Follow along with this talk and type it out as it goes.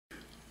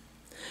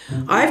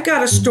I've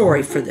got a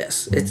story for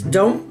this.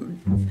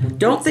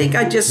 Don't think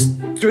I just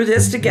threw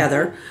this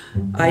together.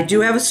 I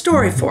do have a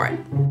story for it.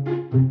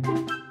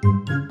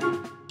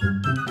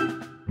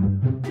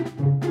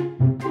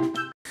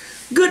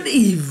 Good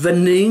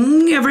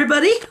evening,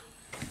 everybody.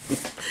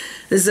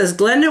 This is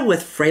Glenda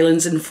with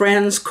Fralins and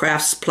Friends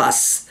Crafts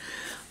Plus.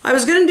 I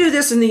was going to do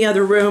this in the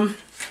other room,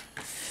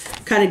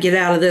 kind of get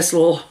out of this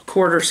little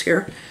quarters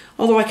here.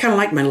 Although I kind of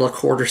like my little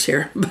quarters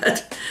here,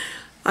 but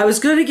I was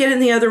going to get in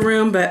the other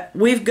room, but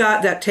we've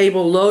got that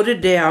table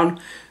loaded down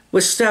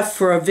with stuff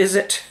for a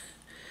visit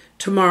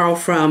tomorrow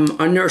from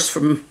a nurse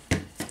from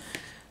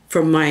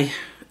my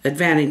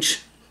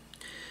Advantage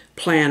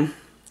plan.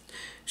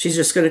 She's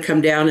just going to come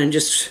down and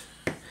just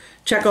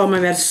check all my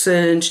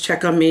medicines,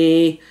 check on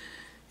me.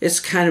 It's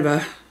kind of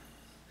a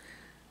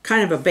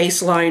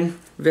baseline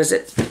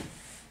visit.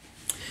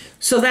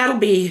 So that'll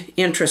be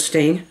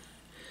interesting.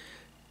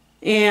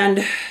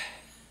 And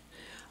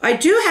I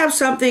do have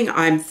something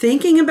I'm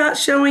thinking about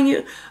showing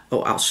you.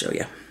 Oh, I'll show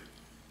you.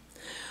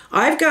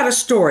 I've got a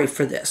story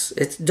for this.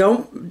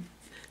 Don't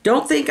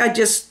think I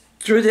just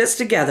threw this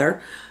together.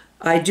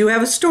 I do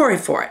have a story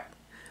for it.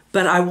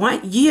 But I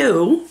want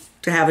you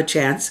to have a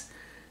chance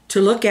to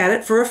look at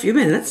it for a few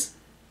minutes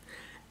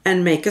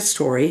and make a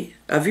story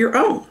of your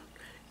own,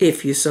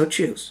 if you so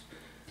choose.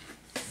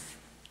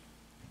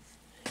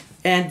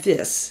 And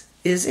this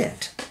is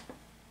it.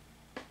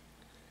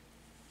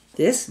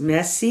 This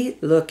messy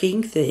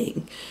looking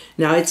thing.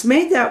 Now, it's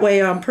made that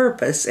way on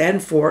purpose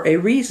and for a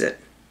reason.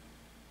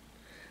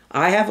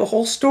 I have a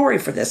whole story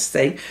for this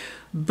thing,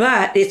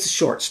 but it's a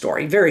short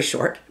story, very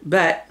short,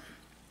 but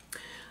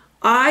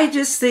I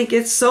just think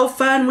it's so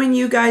fun when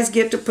you guys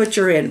get to put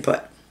your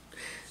input.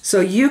 So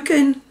you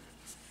can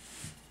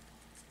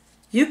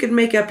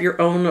make up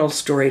your own little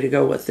story to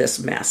go with this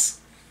mess.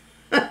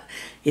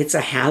 It's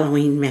a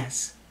Halloween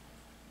mess.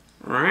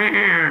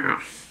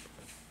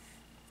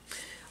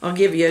 I'll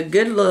give you a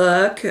good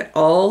look at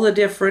all the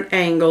different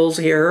angles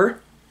here.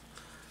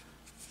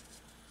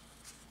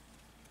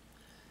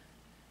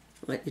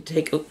 Let you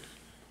take a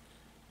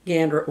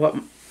gander at what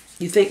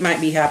you think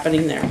might be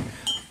happening there.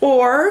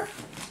 Or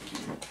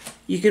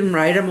you can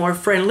write a more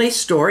friendly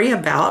story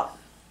about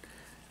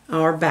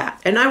our bat.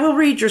 And I will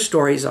read your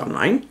stories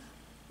online,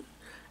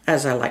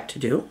 as I like to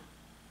do.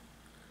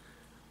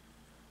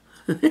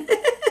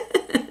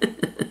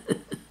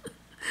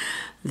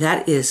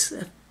 That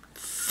is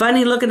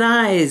funny looking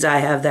eyes I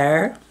have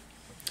there.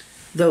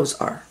 Those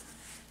are.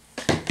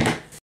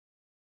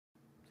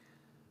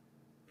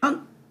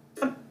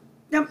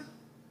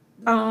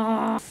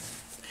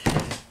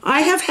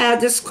 I have had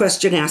this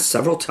question asked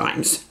several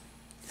times,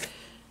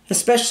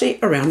 especially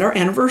around our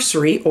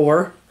anniversary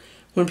or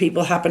when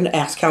people happen to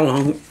ask how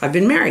long I've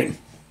been married.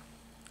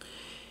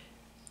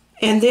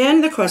 And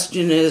then the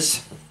question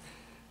is,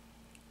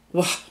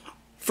 well,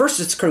 first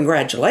it's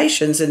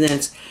congratulations, and then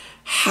it's,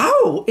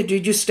 how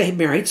did you stay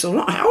married so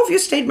long? How have you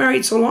stayed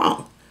married so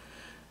long?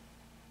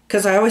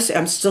 Because I always say,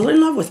 I'm still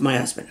in love with my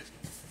husband.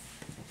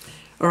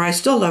 Or I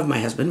still love my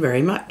husband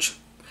very much.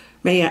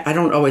 Maybe I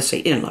don't always say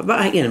in love, but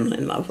I am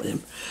in love with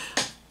him.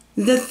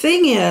 The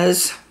thing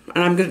is,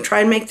 and I'm going to try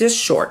and make this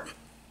short,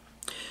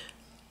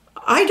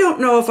 I don't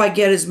know if I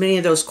get as many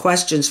of those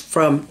questions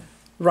from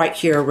right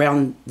here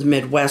around the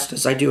Midwest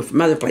as I do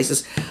from other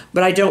places,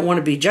 but I don't want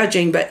to be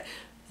judging, but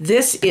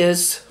this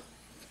is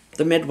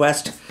the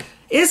Midwest.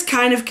 Is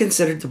kind of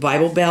considered the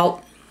Bible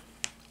Belt.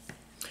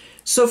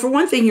 So for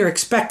one thing, you're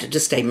expected to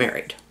stay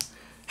married.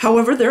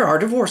 However, there are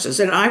divorces,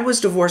 and I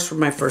was divorced from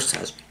my first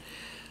husband.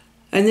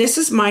 And this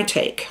is my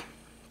take.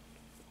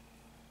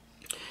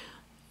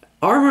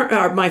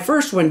 My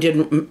first one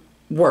didn't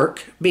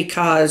work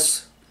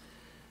because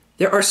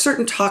there are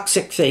certain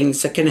toxic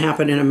things that can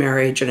happen in a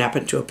marriage and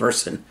happen to a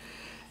person,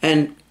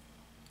 and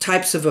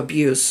types of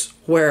abuse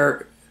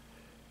where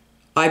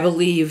I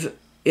believe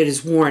it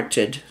is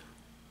warranted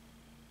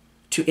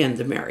to end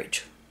the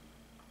marriage.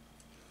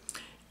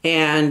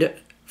 And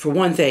for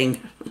one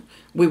thing,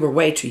 we were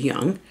way too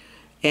young.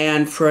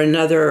 And for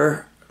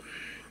another,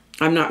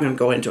 I'm not going to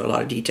go into a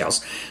lot of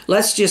details.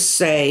 Let's just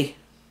say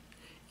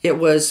it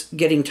was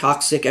getting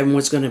toxic and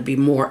was going to be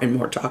more and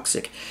more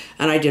toxic.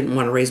 And I didn't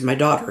want to raise my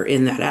daughter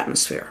in that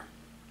atmosphere.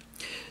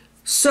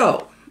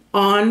 So,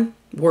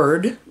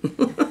 onward.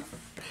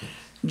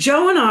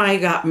 Joe and I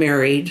got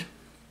married.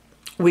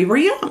 We were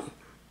young.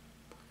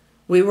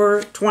 We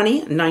were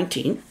 20 and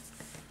 19.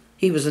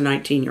 He was a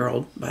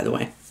 19-year-old, by the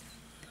way.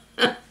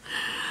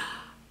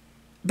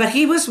 But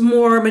he was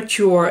more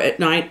mature at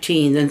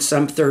 19 than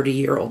some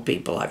 30-year-old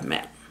people I've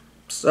met.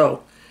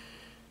 So,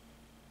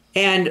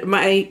 and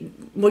I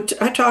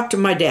talked to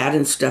my dad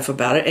and stuff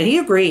about it, and he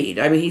agreed.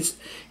 I mean,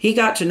 he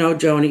got to know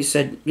Joe, and he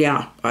said,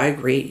 yeah, I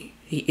agree,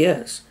 he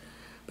is.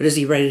 But is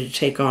he ready to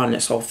take on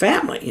this whole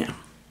family? You know,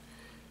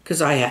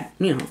 because I had,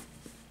 you know.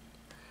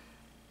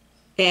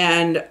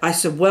 And I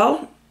said,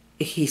 well,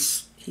 he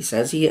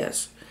says he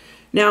is.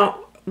 Now,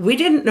 we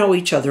didn't know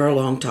each other a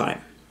long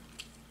time.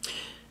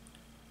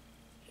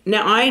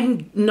 Now,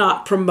 I'm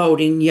not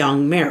promoting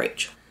young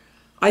marriage.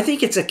 I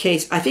think it's a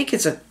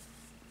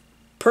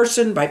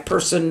person by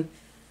person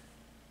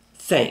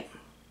thing.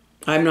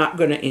 I'm not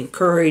going to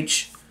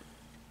encourage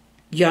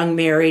young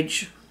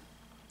marriage,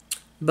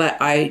 but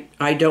I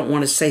don't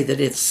want to say that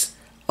it's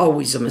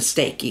always a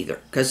mistake either,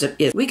 because it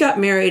is. We got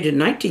married in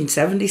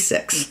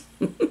 1976.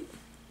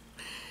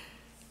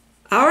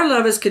 Our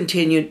love has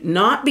continued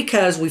not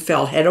because we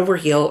fell head over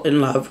heel in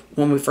love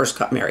when we first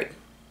got married.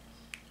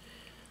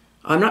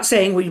 I'm not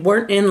saying we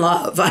weren't in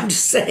love. I'm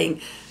just saying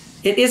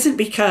it isn't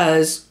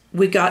because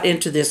we got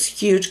into this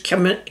huge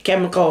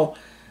chemical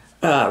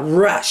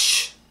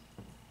rush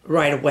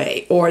right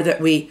away, or that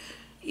we,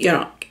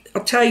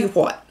 I'll tell you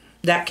what,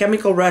 that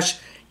chemical rush,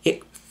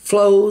 it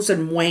flows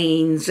and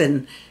wanes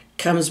and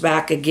comes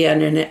back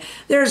again, and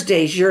there's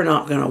days you're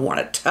not going to want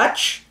to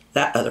touch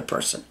that other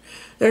person.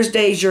 There's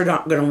days you're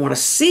not going to want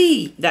to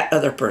see that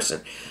other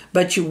person,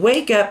 but you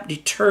wake up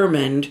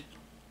determined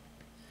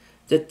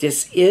that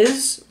this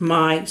is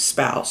my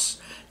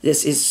spouse.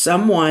 This is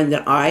someone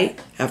that I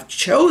have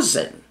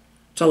chosen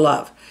to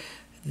love.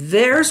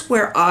 There's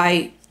where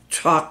I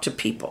talk to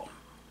people,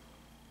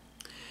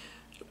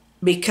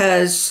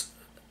 because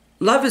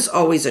love is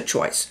always a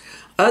choice.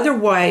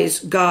 Otherwise,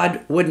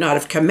 God would not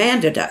have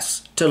commanded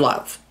us to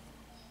love.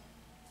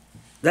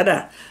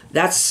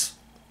 That's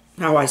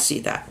how I see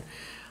that.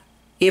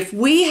 If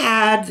we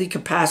had the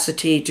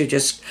capacity to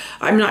just,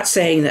 I'm not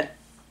saying that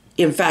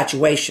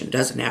infatuation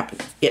doesn't happen.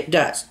 It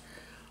does.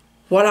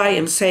 What I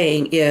am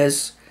saying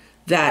is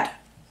that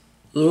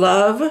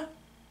love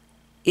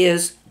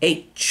is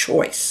a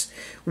choice.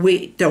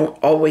 We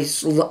don't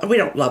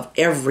love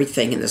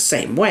everything in the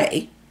same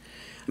way.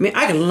 I mean,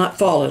 I can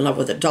fall in love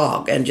with a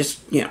dog and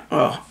just,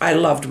 I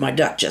loved my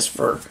Duchess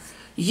for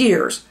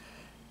years.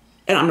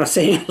 And I'm not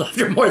saying I loved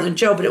her more than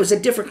Joe, but it was a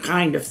different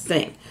kind of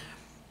thing.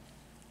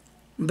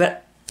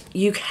 But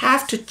you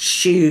have to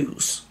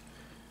choose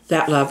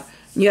that love.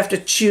 You have to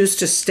choose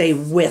to stay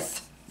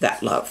with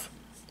that love.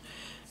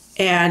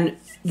 And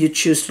you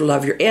choose to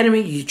love your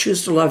enemy. You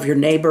choose to love your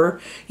neighbor.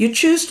 You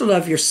choose to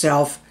love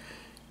yourself.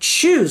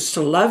 Choose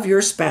to love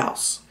your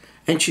spouse.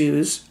 And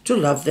choose to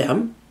love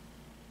them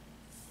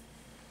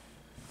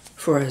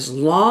for as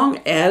long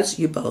as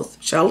you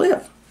both shall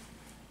live.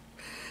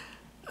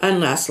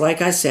 Unless, like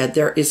I said,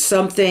 there is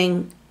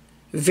something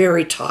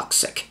very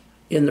toxic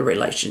in the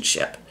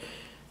relationship.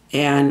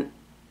 And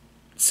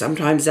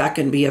sometimes that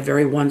can be a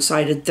very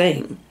one-sided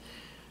thing.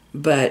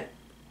 But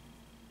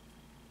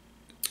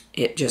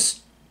it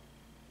just,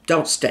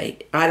 don't stay.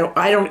 I'm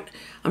not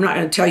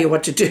going to tell you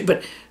what to do,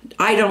 but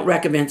I don't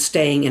recommend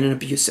staying in an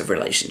abusive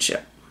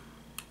relationship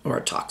or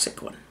a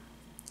toxic one.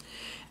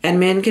 And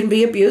men can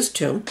be abused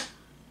too.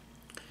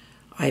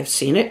 I've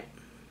seen it.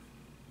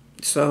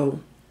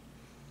 So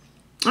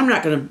I'm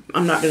not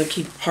gonna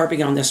keep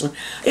harping on this one.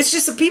 It's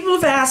just that people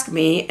have asked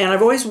me, and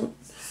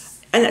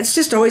it's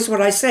just always what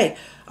I say.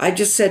 I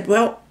just said,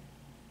 well,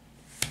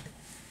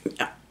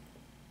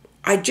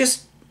 I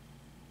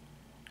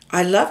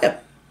love him.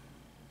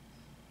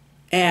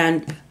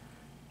 And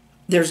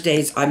there's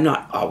days I'm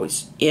not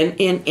always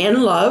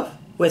in love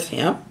with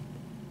him.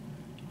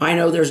 I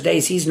know there's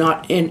days he's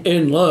not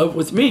in love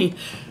with me.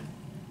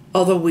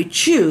 Although we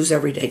choose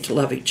every day to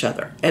love each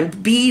other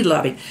and be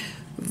loving.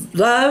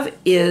 Love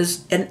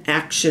is an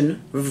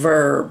action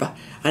verb.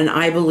 And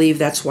I believe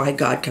that's why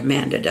God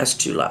commanded us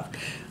to love.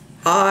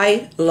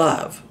 I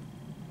love.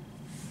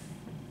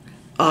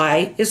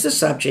 I is the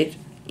subject.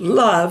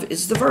 Love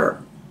is the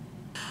verb.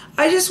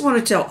 I just want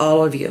to tell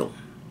all of you,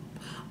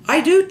 I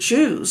do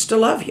choose to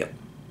love you.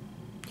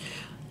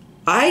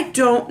 I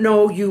don't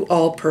know you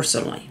all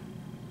personally.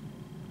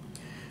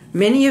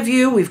 Many of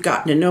you, we've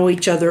gotten to know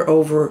each other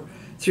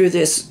through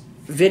these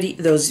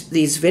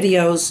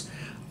videos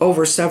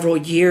over several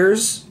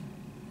years.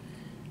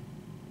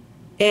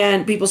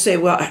 And people say,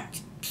 well,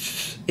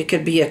 it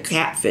could be a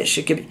catfish.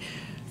 It could be.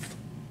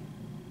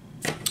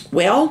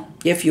 Well,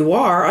 if you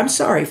are, I'm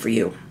sorry for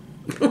you.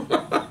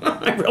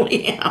 I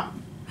really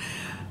am.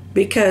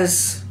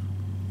 Because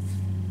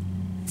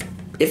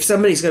if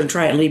somebody's going to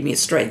try and lead me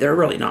astray, they're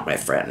really not my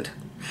friend.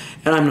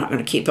 And I'm not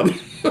going to keep them.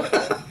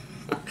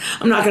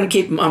 I'm not going to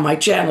keep them on my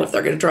channel if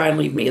they're going to try and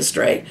lead me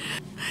astray.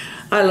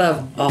 I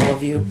love all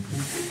of you.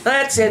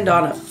 Let's end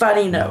on a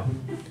funny note.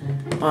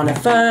 On a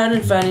fun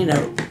and funny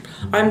note.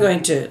 I'm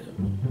going to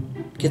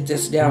get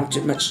this down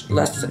to much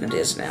less than it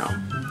is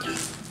now.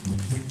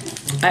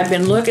 I've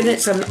been looking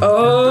at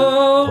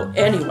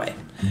anyway.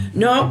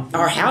 No,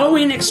 our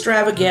Halloween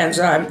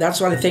Extravaganza, that's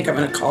what I think I'm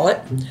going to call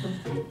it.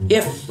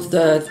 If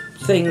the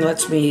thing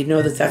lets me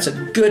know that that's a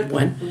good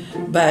one.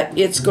 But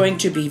it's going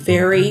to be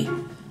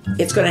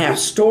it's going to have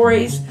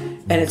stories,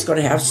 and it's going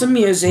to have some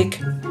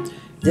music.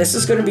 This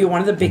is going to be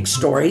one of the big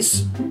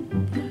stories,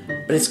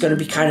 but it's going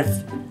to be kind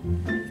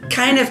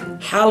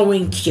of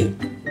Halloween cute.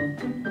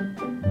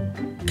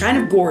 Kind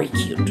of gory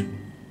cute.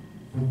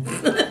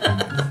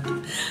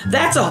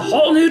 That's a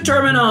whole new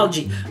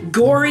terminology.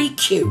 Gory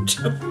cute.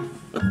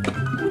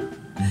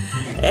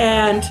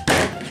 And,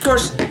 of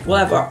course, we'll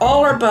have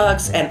all our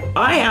bugs, and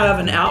I have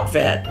an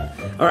outfit,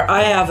 or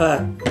I have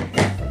a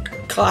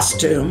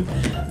costume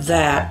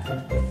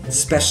that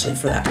especially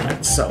for that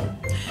month. So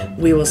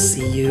we will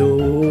see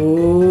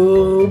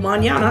you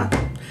mañana.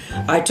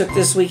 I took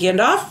this weekend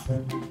off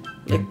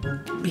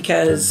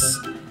because,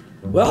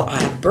 well,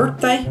 I had a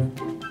birthday.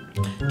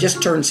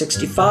 Just turned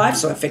 65,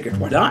 so I figured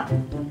why not.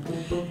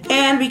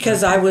 And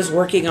because I was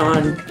working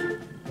on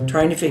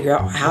trying to figure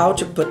out how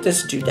to put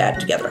this doodad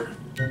together.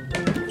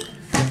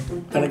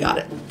 But I got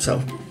it,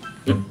 so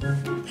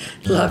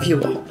love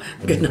you all.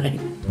 Good night.